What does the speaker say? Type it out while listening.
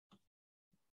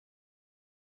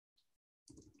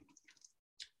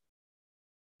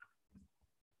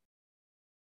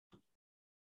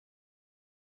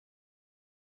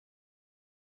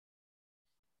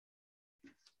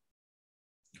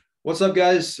What's up,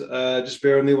 guys? Just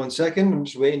bear with me 1 second. I'm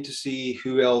just waiting to see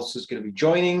who else is going to be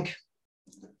joining.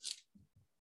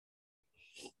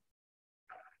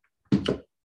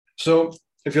 So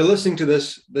if you're listening to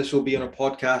this, this will be on a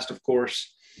podcast, of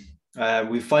course.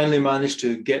 We finally managed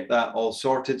to get that all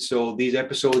sorted. So these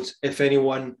episodes, if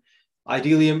anyone,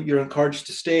 ideally you're encouraged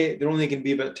to stay. They're only going to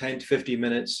be about 10 to 15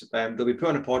 minutes. They'll be put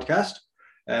on a podcast.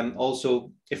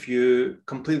 Also, if you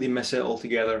completely miss it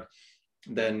altogether,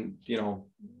 then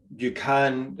you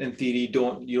can, in theory, you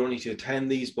don't need to attend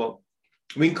these, but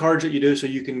we encourage that you do so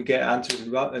you can get answers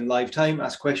in live time,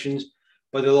 ask questions,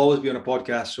 but they'll always be on a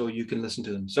podcast so you can listen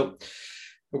to them. So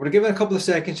we're going to give it a couple of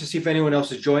seconds to see if anyone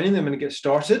else is joining. I'm going to get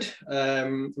started.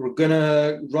 We're going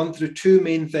to run through two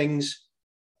main things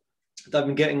that I've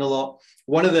been getting a lot.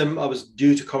 One of them I was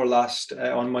due to cover last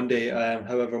on Monday.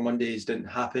 However, Mondays didn't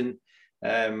happen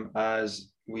as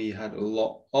we had a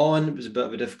lot on. It was a bit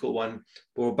of a difficult one,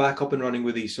 but we're back up and running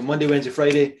with these. So Monday, Wednesday,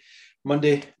 Friday,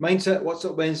 Monday mindset, what's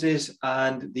up Wednesdays,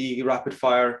 and the rapid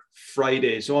fire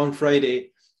Friday. So on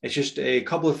Friday, it's just a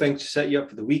couple of things to set you up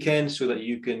for the weekend so that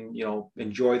you can,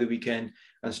 enjoy the weekend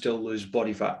and still lose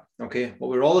body fat. Okay. What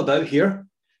we're all about here,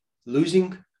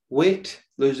 losing weight,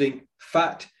 losing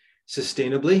fat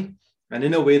sustainably and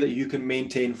in a way that you can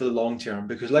maintain for the long term.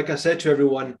 Because like I said to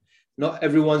everyone, not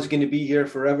everyone's going to be here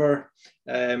forever.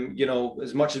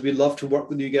 As much as we'd love to work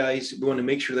with you guys, we want to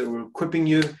make sure that we're equipping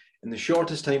you in the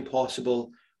shortest time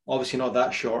possible. Obviously not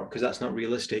that short because that's not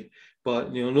realistic,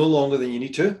 but no longer than you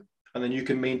need to. And then you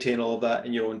can maintain all of that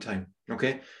in your own time.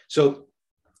 Okay. So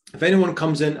if anyone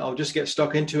comes in, I'll just get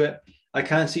stuck into it. I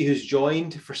can't see who's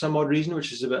joined for some odd reason,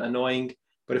 which is a bit annoying.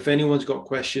 But if anyone's got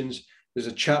questions, there's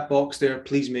a chat box there.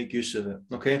 Please make use of it.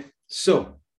 Okay.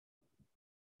 So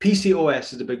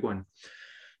PCOS is the big one.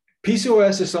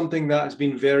 PCOS is something that has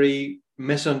been very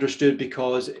misunderstood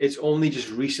because it's only just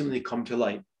recently come to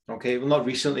light. Okay. Well, not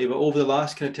recently, but over the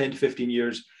last kind of 10 to 15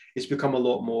 years, it's become a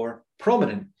lot more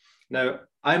prominent. Now,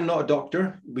 I'm not a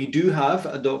doctor. We do have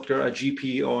a doctor, a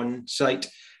GP on site,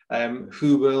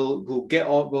 who will get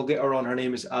her on. Her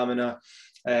name is Amina,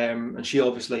 and she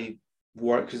obviously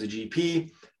works as a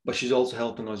GP, but she's also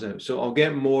helping us out. So I'll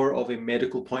get more of a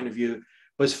medical point of view.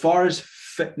 But as far as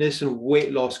fitness and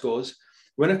weight loss goes,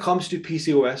 when it comes to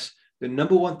PCOS, the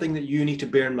number one thing that you need to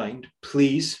bear in mind,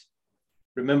 please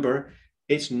remember,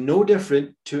 it's no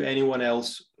different to anyone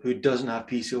else who doesn't have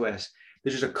PCOS.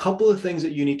 There's just a couple of things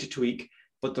that you need to tweak,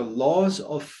 but the laws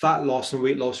of fat loss and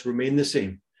weight loss remain the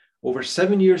same. Over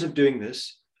 7 years of doing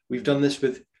this, we've done this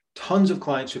with tons of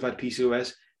clients who've had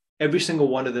PCOS. Every single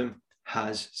one of them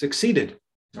has succeeded.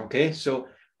 Okay, so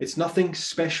it's nothing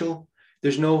special.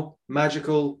 There's no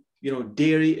magical,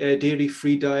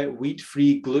 dairy-free diet,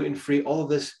 wheat-free, gluten-free, all of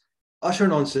this utter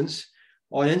nonsense.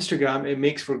 On Instagram, it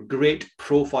makes for great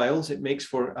profiles. It makes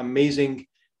for amazing,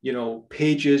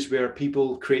 pages where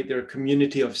people create their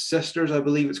community of sisters, I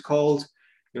believe it's called.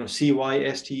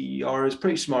 CYSTER is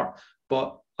pretty smart,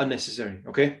 but unnecessary.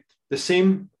 Okay. The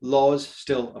same laws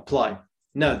still apply.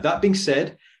 Now, that being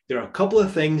said, there are a couple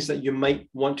of things that you might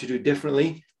want to do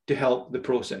differently to help the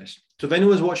process. So if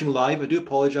anyone's watching live, I do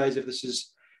apologize if this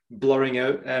is blurring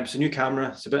out. It's a new camera.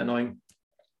 It's a bit annoying.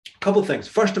 A couple of things.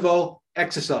 First of all,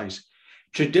 exercise.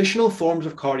 Traditional forms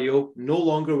of cardio no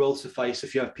longer will suffice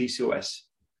if you have PCOS.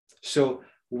 So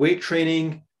weight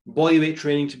training, body weight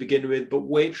training to begin with, but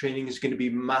weight training is going to be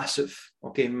massive.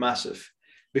 Okay, massive.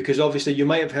 Because obviously you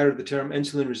might have heard of the term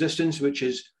insulin resistance, which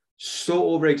is so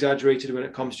over exaggerated when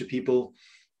it comes to people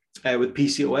with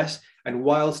PCOS. And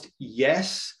whilst,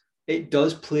 yes, it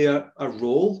does play a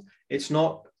role, it's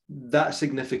not that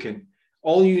significant.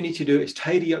 All you need to do is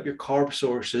tidy up your carb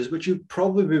sources, which you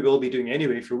probably will be doing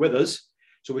anyway if you're with us.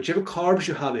 So whichever carbs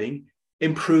you're having,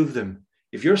 improve them.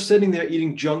 If you're sitting there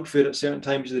eating junk food at certain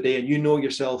times of the day and you know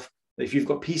yourself that if you've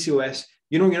got PCOS,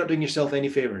 you're not doing yourself any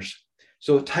favors.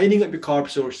 So tidying up your carb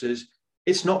sources,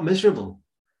 it's not miserable.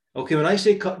 Okay, when I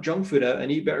say cut junk food out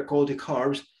and eat better quality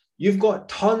carbs, you've got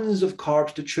tons of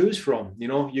carbs to choose from.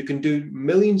 You can do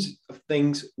millions of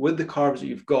things with the carbs that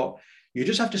you've got. You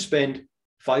just have to spend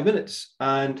 5 minutes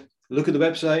and look at the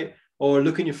website or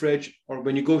look in your fridge or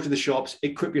when you go to the shops,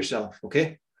 equip yourself,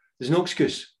 okay? There's no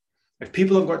excuse. If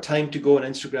people have got time to go on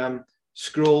Instagram,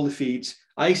 scroll the feeds,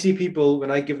 I see people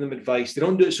when I give them advice, they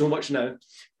don't do it so much now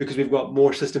because we've got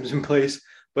more systems in place.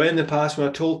 But in the past, when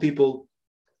I told people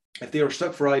if they were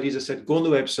stuck for ideas, I said, go on the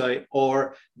website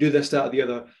or do this, that, or the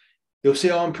other. They'll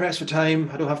say, oh, I'm pressed for time.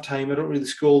 I don't have time. I don't really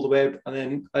scroll the web. And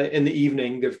then in the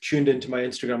evening, they've tuned into my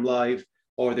Instagram live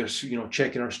or they're,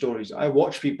 checking our stories. I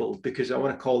watch people because I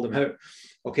want to call them out.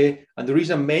 Okay. And the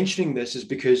reason I'm mentioning this is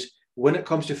because when it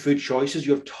comes to food choices,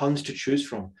 you have tons to choose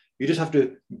from. You just have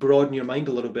to broaden your mind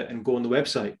a little bit and go on the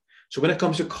website. So when it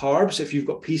comes to carbs, if you've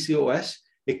got PCOS,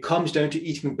 it comes down to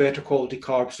eating better quality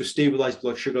carbs to stabilize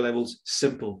blood sugar levels.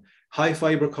 Simple. High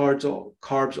fiber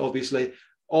carbs, obviously.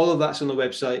 All of that's on the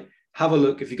website. Have a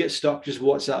look. If you get stuck, just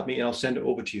WhatsApp me and I'll send it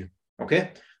over to you.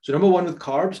 Okay. So number one with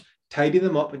carbs, tidy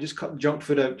them up and just cut the junk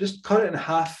food out. Just cut it in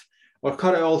half or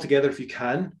cut it all together if you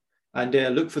can. And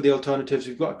look for the alternatives.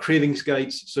 We've got cravings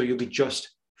guides, so you'll be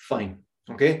just fine.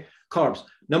 Okay. Carbs.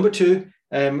 Number two.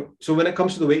 So when it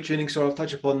comes to the weight training, so I'll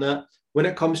touch upon that. When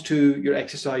it comes to your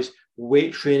exercise,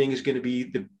 weight training is going to be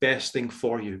the best thing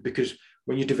for you, because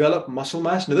when you develop muscle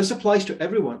mass, now this applies to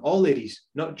everyone, all ladies,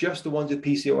 not just the ones with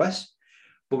PCOS,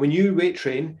 but when you weight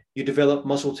train, you develop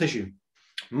muscle tissue.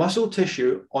 Muscle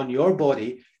tissue on your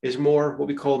body is more what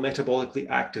we call metabolically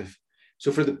active.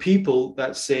 So for the people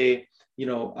that say, you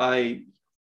know,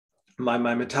 my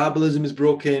metabolism is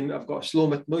broken, I've got a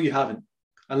slow, no, you haven't,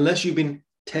 unless you've been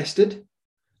tested.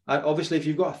 Obviously, if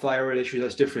you've got a thyroid issue,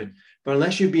 that's different. But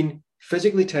unless you've been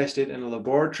physically tested in a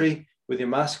laboratory with your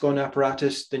mask on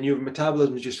apparatus, then your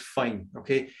metabolism is just fine.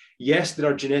 Okay. Yes,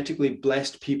 there are genetically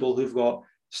blessed people who've got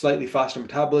slightly faster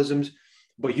metabolisms,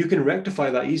 but you can rectify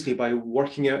that easily by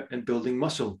working out and building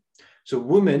muscle. So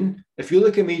women, if you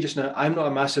look at me just now, I'm not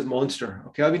a massive monster.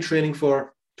 Okay. I've been training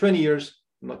for 20 years,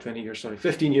 not 20 years, sorry,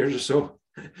 15 years or so,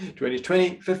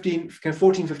 15,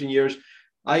 14, 15 years.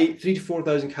 I eat 3,000 to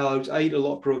 4,000 calories. I eat a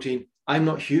lot of protein. I'm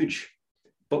not huge,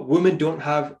 but women don't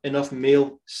have enough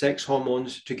male sex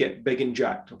hormones to get big and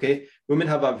jacked. Okay. Women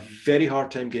have a very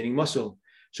hard time gaining muscle.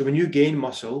 So when you gain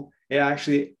muscle, it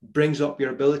actually brings up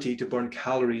your ability to burn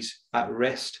calories at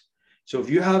rest. So if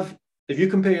you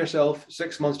compare yourself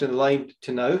 6 months down the line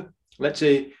to now, let's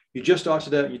say you just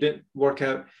started out, you didn't work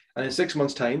out, and in 6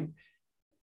 months' time,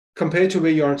 compared to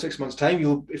where you are in 6 months'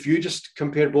 time, if you just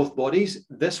compare both bodies,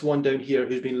 this one down here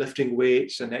who's been lifting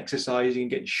weights and exercising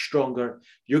and getting stronger,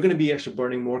 you're going to be actually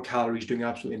burning more calories doing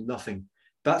absolutely nothing.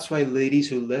 That's why ladies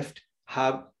who lift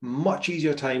have much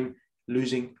easier time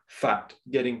losing fat,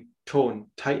 getting tone,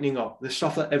 tightening up, the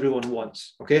stuff that everyone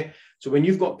wants. Okay. So when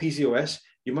you've got PCOS,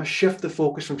 you must shift the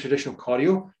focus from traditional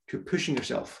cardio to pushing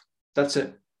yourself. That's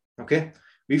it. Okay.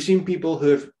 We've seen people who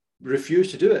have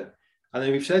refused to do it. And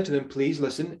then we've said to them, please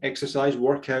listen, exercise,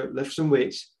 work out, lift some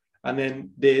weights. And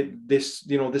then they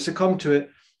succumb to it.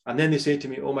 And then they say to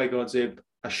me, oh my God, Zabe,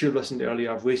 I should have listened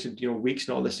earlier. I've wasted, weeks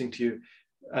not listening to you.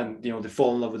 And, they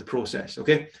fall in love with the process.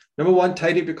 Okay. Number one,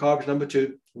 tidy up your carbs. Number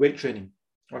two, weight training.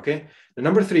 Okay. The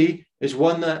number three is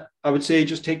one that I would say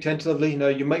just take tentatively. Now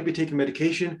you might be taking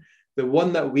medication. The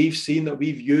one that we've seen that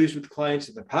we've used with clients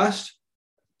in the past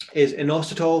is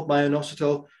inositol,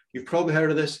 myo-inositol. You've probably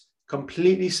heard of this.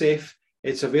 Completely safe.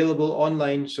 It's available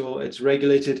online, so it's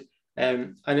regulated,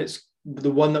 and it's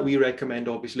the one that we recommend,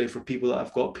 obviously, for people that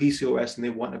have got PCOS and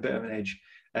they want a bit of an edge,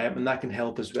 and that can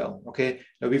help as well. Okay.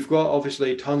 Now we've got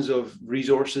obviously tons of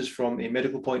resources from a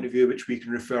medical point of view, which we can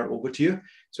refer over to you.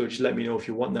 So just let me know if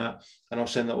you want that, and I'll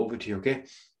send that over to you. Okay.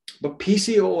 But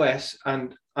PCOS,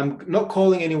 and I'm not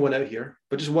calling anyone out here,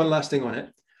 but just one last thing on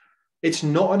it. It's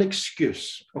not an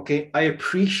excuse. Okay. I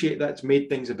appreciate that it's made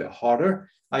things a bit harder.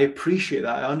 I appreciate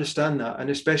that. I understand that. And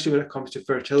especially when it comes to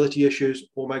fertility issues,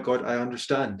 oh my God, I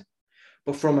understand.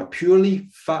 But from a purely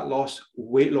fat loss,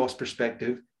 weight loss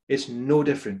perspective, it's no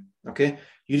different. Okay.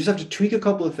 You just have to tweak a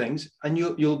couple of things and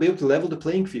you'll be able to level the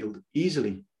playing field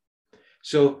easily.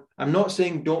 So I'm not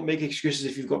saying don't make excuses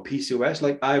if you've got PCOS.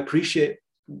 Like, I appreciate,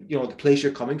 the place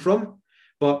you're coming from,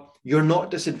 but you're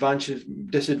not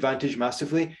disadvantaged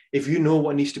massively if you know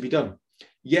what needs to be done.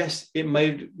 Yes, it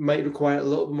might require a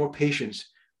little bit more patience,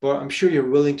 but I'm sure you're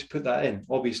willing to put that in.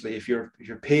 Obviously, if you're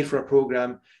paid for a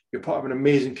program, you're part of an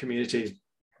amazing community,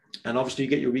 and obviously you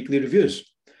get your weekly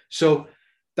reviews. So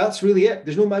that's really it.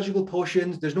 There's no magical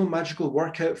potions. There's no magical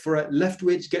workout for it. Lift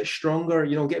weights, get stronger,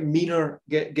 get meaner,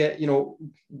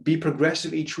 be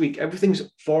progressive each week. Everything's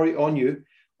on you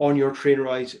on your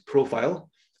Trainerize profile.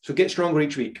 So get stronger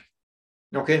each week.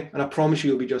 Okay. And I promise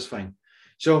you'll be just fine.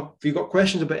 So if you've got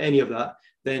questions about any of that,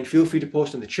 then feel free to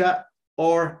post in the chat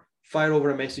or fire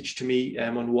over a message to me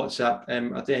on WhatsApp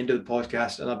at the end of the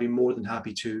podcast, and I'll be more than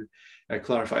happy to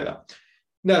clarify that.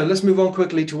 Now, let's move on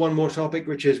quickly to one more topic,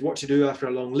 which is what to do after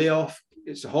a long layoff.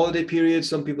 It's a holiday period.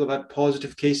 Some people have had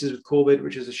positive cases with COVID,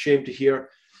 which is a shame to hear.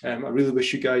 I really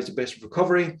wish you guys the best of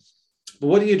recovery. But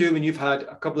what do you do when you've had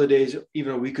a couple of days,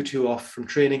 even a week or two off from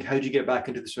training? How do you get back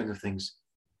into the swing of things?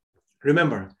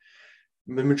 Remember,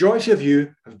 the majority of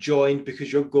you have joined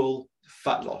because your goal is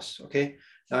fat loss, okay?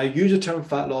 Now, I use the term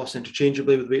fat loss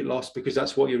interchangeably with weight loss because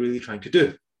that's what you're really trying to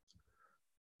do.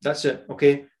 That's it,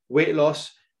 okay? Weight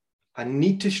loss, I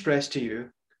need to stress this.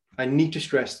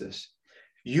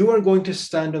 You are going to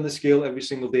stand on the scale every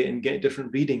single day and get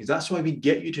different readings. That's why we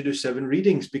get you to do 7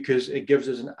 readings, because it gives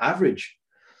us an average.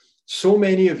 So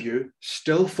many of you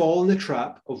still fall in the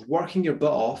trap of working your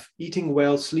butt off, eating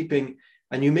well, sleeping,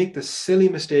 and you make the silly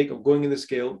mistake of going in the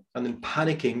scale and then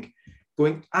panicking,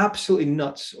 going absolutely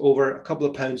nuts over a couple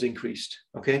of pounds increased.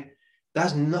 Okay. That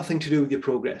has nothing to do with your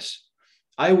progress.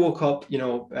 I woke up,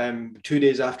 2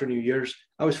 days after New Year's,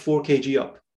 I was 4 kg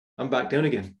up. I'm back down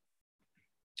again.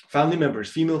 Family members,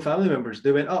 female family members,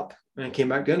 they went up and came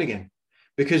back down again.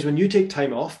 Because when you take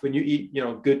time off, when you eat,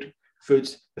 good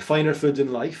foods, the finer foods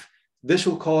in life, this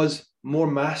will cause more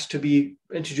mass to be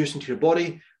introduced into your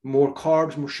body, more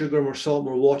carbs, more sugar, more salt,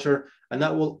 more water, and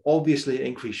that will obviously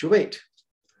increase your weight.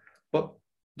 But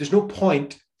there's no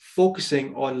point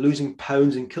focusing on losing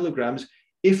pounds and kilograms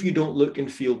if you don't look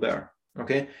and feel better.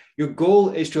 Okay. Your goal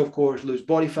is to, of course, lose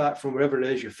body fat from wherever it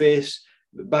is, your face,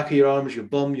 the back of your arms, your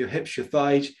bum, your hips, your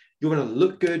thighs. You want to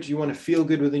look good. You want to feel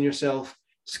good within yourself.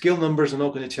 Scale numbers are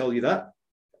not going to tell you that.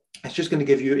 It's just going to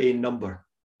give you a number.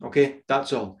 Okay.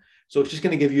 That's all. So it's just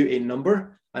going to give you a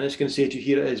number and it's going to say to you,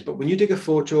 here it is. But when you take a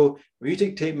photo, when you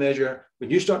take tape measure, when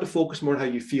you start to focus more on how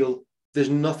you feel, there's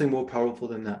nothing more powerful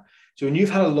than that. So when you've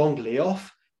had a long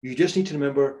layoff, you just need to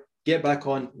remember, get back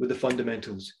on with the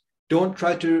fundamentals. Don't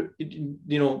try to,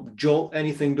 jolt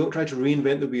anything. Don't try to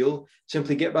reinvent the wheel.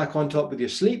 Simply get back on top with your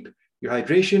sleep, your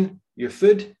hydration, your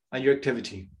food, and your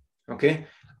activity. Okay.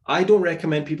 I don't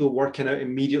recommend people working out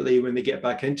immediately when they get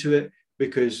back into it,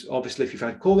 because obviously if you've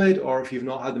had COVID or if you've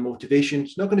not had the motivation,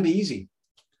 it's not going to be easy.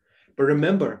 But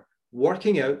remember,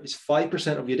 working out is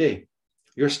 5% of your day.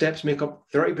 Your steps make up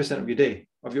 30% of your day,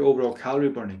 of your overall calorie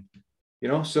burning.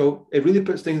 So it really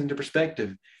puts things into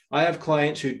perspective. I have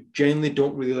clients who generally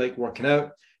don't really like working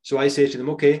out. So I say to them,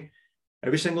 okay,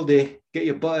 every single day, get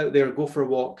your butt out there, go for a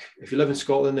walk. If you live in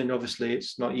Scotland, then obviously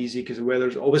it's not easy because the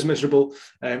weather's always miserable,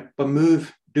 but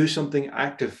move, do something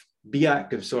active, be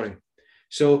active, sorry.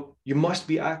 So you must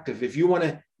be active. If you want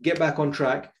to get back on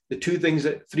track, the 3 things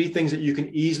that you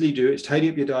can easily do is tidy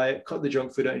up your diet, cut the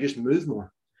junk food out, and just move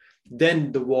more.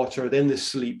 Then the water, then the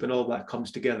sleep, and all that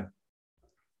comes together.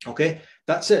 Okay,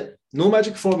 that's it. No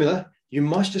magic formula. You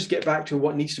must just get back to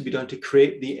what needs to be done to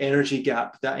create the energy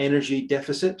gap, that energy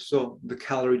deficit, so the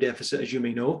calorie deficit, as you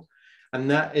may know. And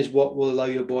that is what will allow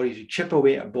your body to chip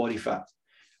away at body fat.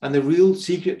 And the real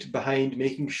secret behind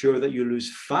making sure that you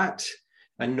lose fat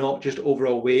and not just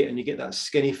overall weight and you get that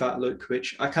skinny fat look,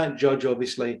 which I can't judge,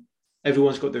 obviously.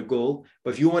 Everyone's got their goal.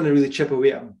 But if you want to really chip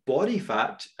away at body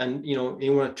fat and you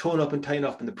want to tone up and tighten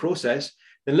up in the process,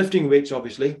 then lifting weights,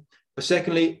 obviously. But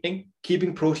secondly,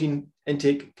 keeping protein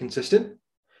intake consistent.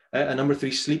 And number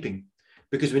 3, sleeping.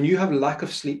 Because when you have lack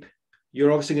of sleep,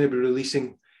 you're obviously going to be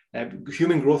releasing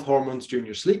human growth hormones during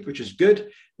your sleep, which is good.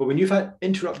 But when you've had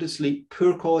interrupted sleep,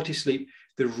 poor quality sleep,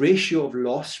 the ratio of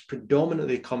loss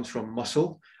predominantly comes from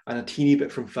muscle and a teeny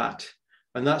bit from fat.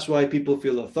 And that's why people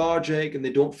feel lethargic and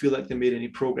they don't feel like they made any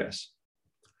progress.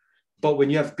 But when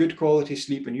you have good quality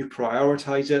sleep and you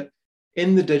prioritize it,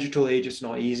 in the digital age, it's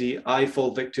not easy. I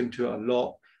fall victim to it a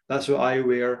lot. That's what I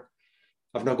wear.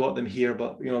 I've not got them here,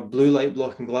 but blue light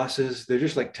blocking glasses, they're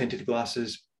just like tinted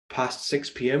glasses. Past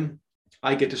 6 p.m.,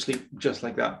 I get to sleep just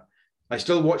like that. I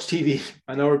still watch TV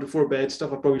an hour before bed,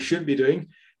 stuff I probably shouldn't be doing,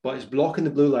 but it's blocking the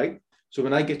blue light. So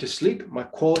when I get to sleep, my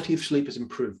quality of sleep is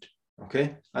improved.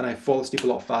 Okay. And I fall asleep a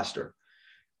lot faster.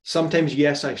 Sometimes,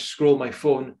 yes, I scroll my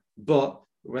phone, but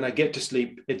when I get to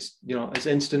sleep, it's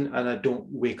instant and I don't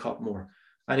wake up more.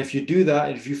 And if you do that,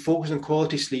 and if you focus on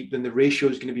quality sleep, then the ratio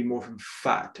is going to be more from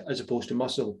fat as opposed to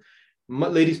muscle.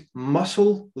 Ladies,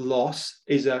 muscle loss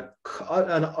is an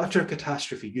utter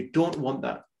catastrophe. You don't want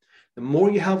that. The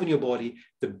more you have in your body,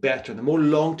 the better. The more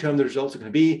long-term the results are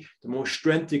going to be, the more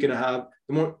strength you're going to have,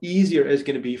 the more easier it is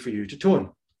going to be for you to tone.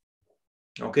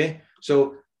 Okay,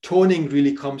 so toning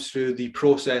really comes through the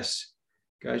process.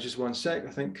 Guys, just one sec.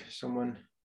 I think someone...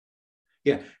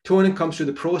 Yeah, toning comes through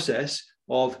the process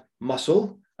of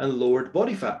muscle and lowered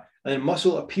body fat. And then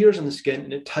muscle appears on the skin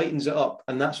and it tightens it up.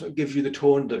 And that's what gives you the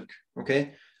toned look.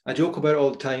 Okay, I joke about it all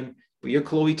the time, but your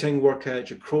Chloe Ting workouts,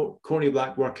 your Courtney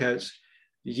Black workouts,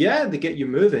 yeah, they get you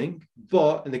moving.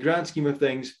 But in the grand scheme of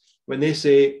things, when they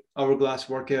say hourglass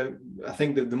workout, I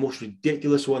think that the most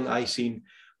ridiculous one that I seen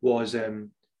was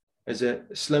is a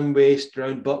slim waist,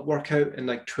 round butt workout in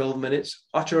like 12 minutes.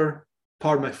 Utter,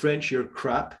 pardon my French, you're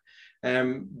crap.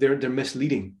 They're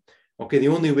misleading. Okay, the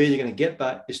only way you're going to get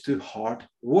that is through hard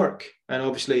work. And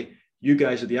obviously, you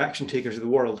guys are the action takers of the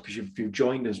world because you've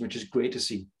joined us, which is great to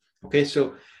see. Okay, so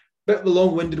a bit of a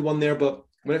long-winded one there, but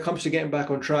when it comes to getting back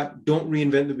on track, don't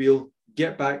reinvent the wheel.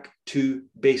 Get back to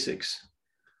basics.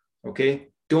 Okay,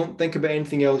 Don't think about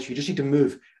anything else. You just need to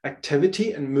move.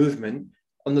 Activity and movement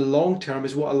on the long term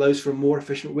is what allows for more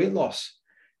efficient weight loss.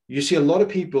 You see a lot of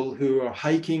people who are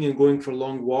hiking and going for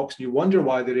long walks, and you wonder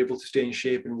why they're able to stay in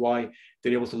shape and why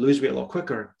they're able to lose weight a lot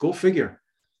quicker. Go figure.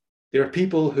 There are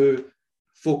people who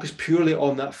focus purely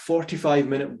on that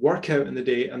 45-minute workout in the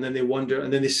day, and then they wonder,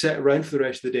 and then they sit around for the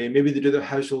rest of the day. Maybe they do their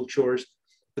household chores,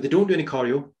 but they don't do any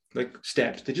cardio, like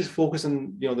steps. They just focus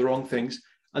on, the wrong things,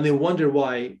 and they wonder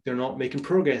why they're not making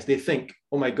progress. They think,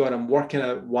 oh my God, I'm working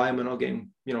out. Why am I not getting,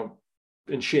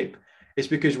 in shape? It's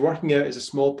because working out is a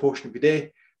small portion of your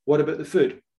day. What about the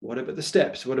food? What about the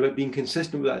steps? What about being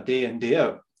consistent with that day in, day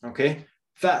out? Okay,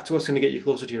 that's what's going to get you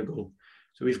closer to your goal.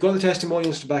 So we've got the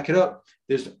testimonials to back it up.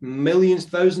 There's millions,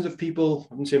 thousands of people,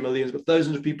 I wouldn't say millions, but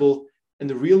thousands of people in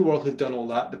the real world who've done all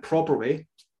that the proper way.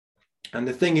 And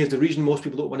the thing is, the reason most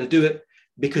people don't want to do it,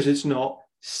 because it's not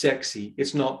sexy.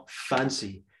 It's not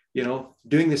fancy.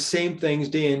 Doing the same things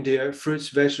day in, day out, fruits,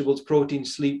 vegetables, protein,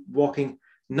 sleep, walking,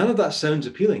 none of that sounds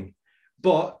appealing.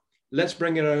 But let's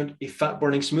bring around a fat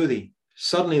burning smoothie.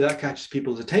 Suddenly that catches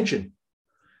people's attention.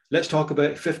 Let's talk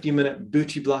about a 50-minute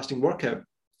booty blasting workout.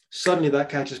 Suddenly that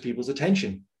catches people's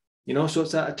attention. So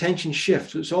it's that attention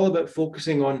shift. So it's all about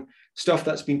focusing on stuff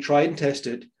that's been tried and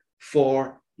tested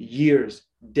for years,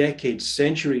 decades,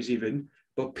 centuries even.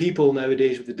 But people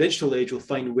nowadays with the digital age will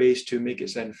find ways to make it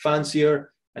sound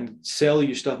fancier and sell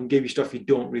you stuff and give you stuff you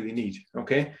don't really need.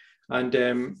 Okay. And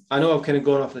I know I've kind of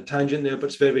gone off on a tangent there, but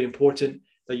it's very, very important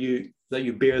that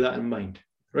you bear that in mind.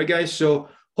 Right, guys? So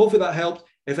hopefully that helped.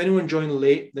 If anyone joined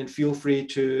late, then feel free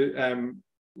to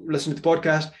listen to the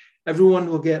podcast. Everyone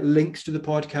will get links to the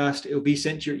podcast. It'll be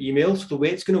sent to your email. So the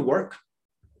way it's going to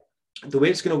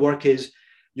work is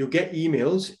you'll get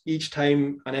emails each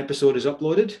time an episode is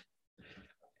uploaded.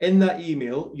 In that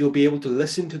email, you'll be able to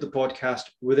listen to the podcast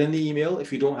within the email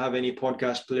if you don't have any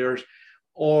podcast players,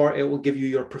 or it will give you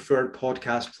your preferred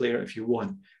podcast player if you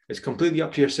want. It's completely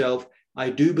up to yourself.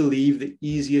 I do believe the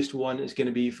easiest one is going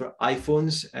to be for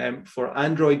iPhones. For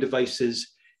Android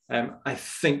devices, I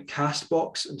think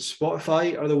Castbox and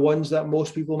Spotify are the ones that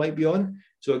most people might be on.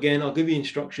 So again, I'll give you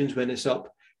instructions when it's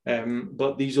up,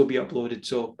 but these will be uploaded.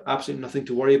 So absolutely nothing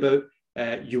to worry about.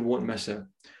 You won't miss it.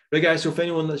 Right, guys, so if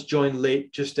anyone that's joined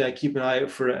late, just keep an eye out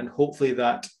for it, and hopefully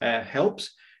that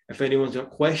helps. If anyone's got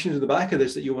questions at the back of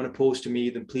this that you want to pose to me,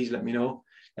 then please let me know,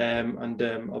 and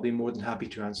I'll be more than happy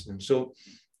to answer them. So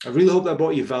I really hope that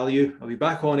brought you value. I'll be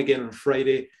back on again on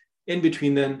Friday. In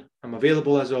between then, I'm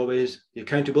available as always. The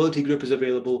accountability group is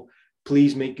available.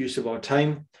 Please make use of our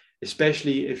time,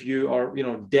 especially if you are,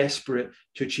 desperate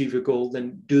to achieve your goal.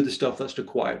 Then do the stuff that's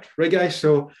required. Right, guys?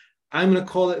 So I'm going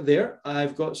to call it there.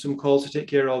 I've got some calls to take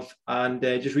care of, and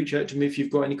just reach out to me if you've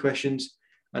got any questions,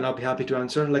 and I'll be happy to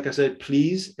answer. Like I said,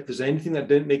 please, if there's anything that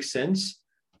didn't make sense,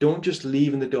 don't just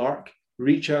leave in the dark.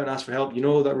 Reach out and ask for help. You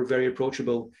know that we're very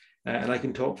approachable, and I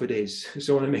can talk for days.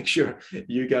 So I want to make sure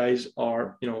you guys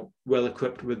are, well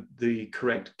equipped with the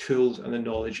correct tools and the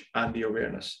knowledge and the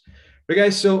awareness. Right,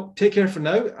 guys, so take care for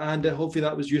now, and hopefully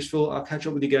that was useful. I'll catch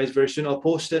up with you guys very soon. I'll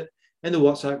post it in the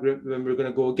WhatsApp group when we're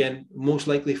going to go again, most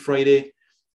likely Friday,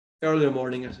 earlier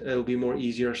morning. It'll be more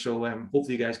easier. So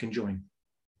hopefully you guys can join.